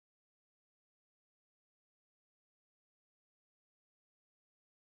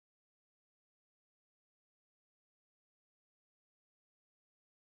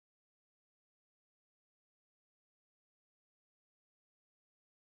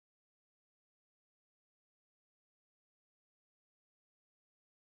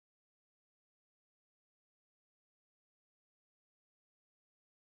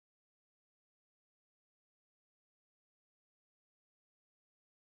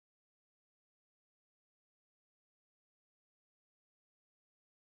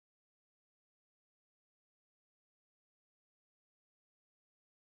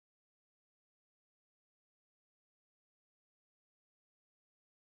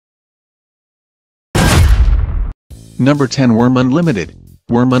Number 10. Wurm Unlimited.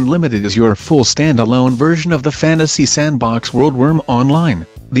 Wurm Unlimited is your full standalone version of the fantasy sandbox world Wurm Online,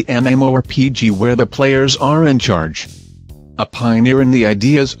 the MMORPG where the players are in charge. A pioneer in the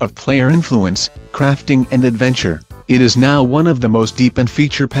ideas of player influence, crafting and adventure, it is now one of the most deep and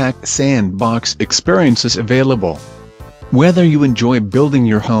feature-packed sandbox experiences available. Whether you enjoy building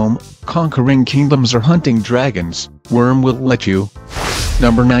your home, conquering kingdoms or hunting dragons, Wurm will let you.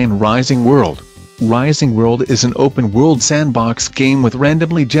 Number 9. Rising World. Rising World is an open-world sandbox game with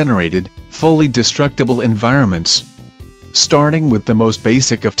randomly generated, fully destructible environments. Starting with the most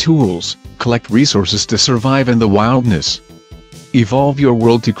basic of tools, collect resources to survive in the wilderness. Evolve your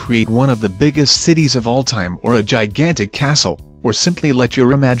world to create one of the biggest cities of all time or a gigantic castle, or simply let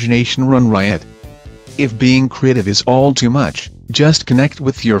your imagination run riot. If being creative is all too much, just connect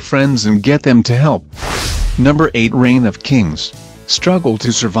with your friends and get them to help. Number 8. Reign of Kings. Struggle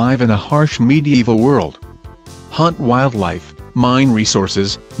to survive in a harsh medieval world. Hunt wildlife, mine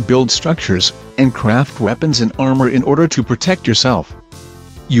resources, build structures, and craft weapons and armor in order to protect yourself.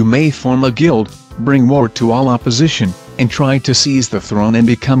 You may form a guild, bring war to all opposition, and try to seize the throne and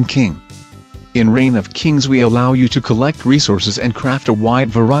become king. In Reign of Kings we allow you to collect resources and craft a wide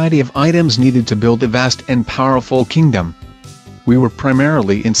variety of items needed to build a vast and powerful kingdom. We were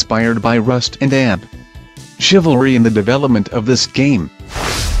primarily inspired by Rust and AMP. Chivalry in the development of this game.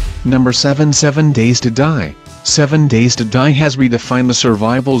 Number 7. 7 Days to Die. 7 Days to Die has redefined the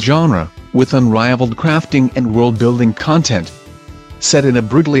survival genre, with unrivaled crafting and world-building content. Set in a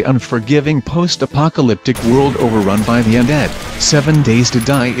brutally unforgiving post-apocalyptic world overrun by the undead, 7 Days to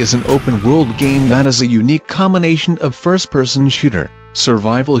Die is an open-world game that is a unique combination of first-person shooter,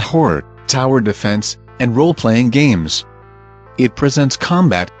 survival horror, tower defense, and role-playing games. It presents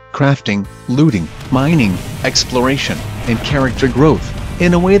combat, crafting, looting, mining, exploration, and character growth,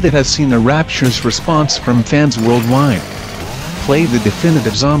 in a way that has seen a rapturous response from fans worldwide. Play the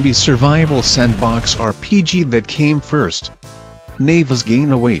definitive zombie survival sandbox RPG that came first. Neva's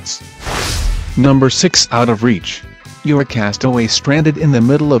gain awaits. Number 6. Out of Reach. You're a castaway stranded in the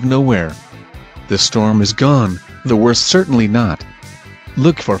middle of nowhere. The storm is gone, the worst certainly not.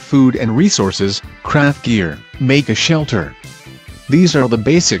 Look for food and resources, craft gear, make a shelter. These are the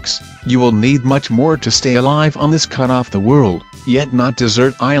basics. You will need much more to stay alive on this cut-off-the-world, yet not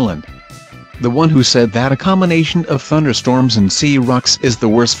desert island. The one who said that a combination of thunderstorms and sea rocks is the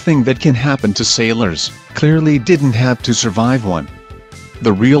worst thing that can happen to sailors, clearly didn't have to survive one.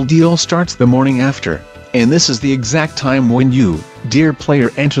 The real deal starts the morning after, and this is the exact time when you, dear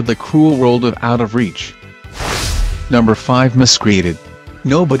player, enter the cruel world of Out of Reach. Number 5. Miscreated.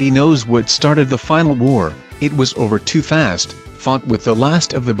 Nobody knows what started the final war. It was over too fast, fought with the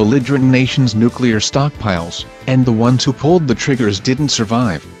last of the belligerent nation's nuclear stockpiles, and the ones who pulled the triggers didn't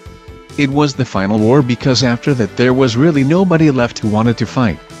survive. It was the final war because after that there was really nobody left who wanted to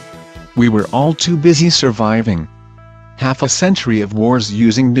fight. We were all too busy surviving. Half a century of wars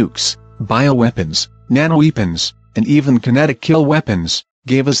using nukes, bioweapons, nanoweapons, and even kinetic kill weapons,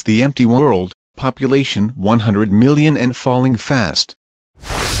 gave us the empty world, population 100 million and falling fast.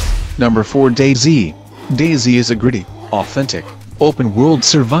 Number 4. DayZ. DayZ is a gritty, authentic, open-world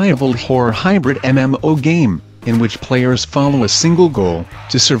survival horror hybrid MMO game, in which players follow a single goal,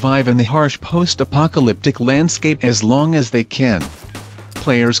 to survive in the harsh post-apocalyptic landscape as long as they can.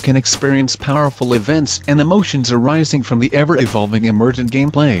 Players can experience powerful events and emotions arising from the ever-evolving emergent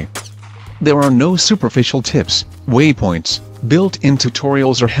gameplay. There are no superficial tips, waypoints, built-in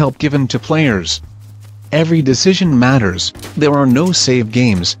tutorials or help given to players. Every decision matters, there are no save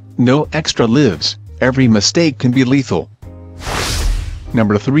games, no extra lives, every mistake can be lethal.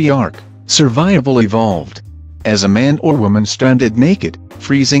 Number 3. Ark. Survival Evolved. As a man or woman stranded naked,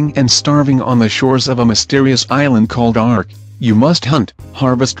 freezing and starving on the shores of a mysterious island called Ark, you must hunt,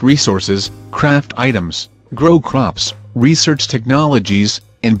 harvest resources, craft items, grow crops, research technologies,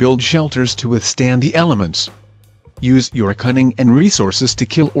 and build shelters to withstand the elements. Use your cunning and resources to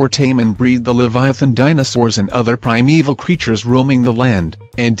kill or tame and breed the Leviathan dinosaurs and other primeval creatures roaming the land,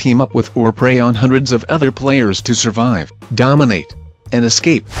 and team up with or prey on hundreds of other players to survive, dominate, and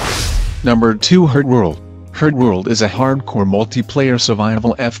escape. Number 2. Hurtworld. Hurtworld is a hardcore multiplayer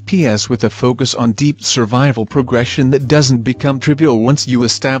survival FPS with a focus on deep survival progression that doesn't become trivial once you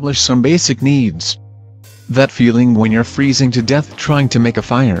establish some basic needs. That feeling when you're freezing to death trying to make a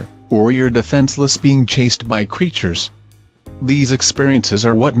fire, or you're defenseless being chased by creatures. These experiences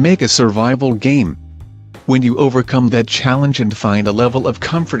are what make a survival game. When you overcome that challenge and find a level of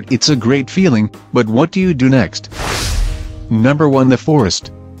comfort, it's a great feeling, but what do you do next? Number 1. The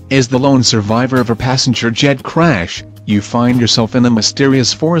Forest. As the lone survivor of a passenger jet crash, You find yourself in a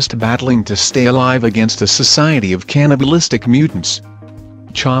mysterious forest battling to stay alive against a society of cannibalistic mutants.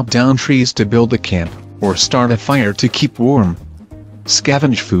 Chop down trees to build a camp, or start a fire to keep warm.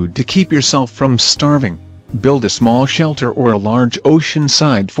 Scavenge food to keep yourself from starving. Build a small shelter or a large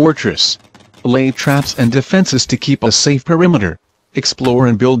oceanside fortress. Lay traps and defenses to keep a safe perimeter. Explore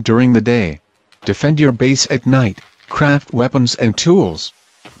and build during the day. Defend your base at night. Craft weapons and tools.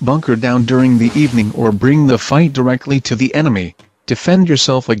 Bunker down during the evening or bring the fight directly to the enemy. Defend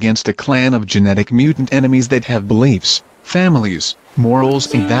yourself against a clan of genetic mutant enemies that have beliefs, families,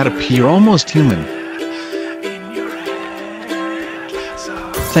 morals and that appear almost human.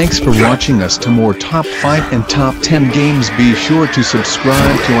 Thanks for watching us. To more top 5 and top 10 games, be sure to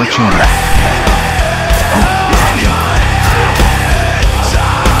subscribe to our channel.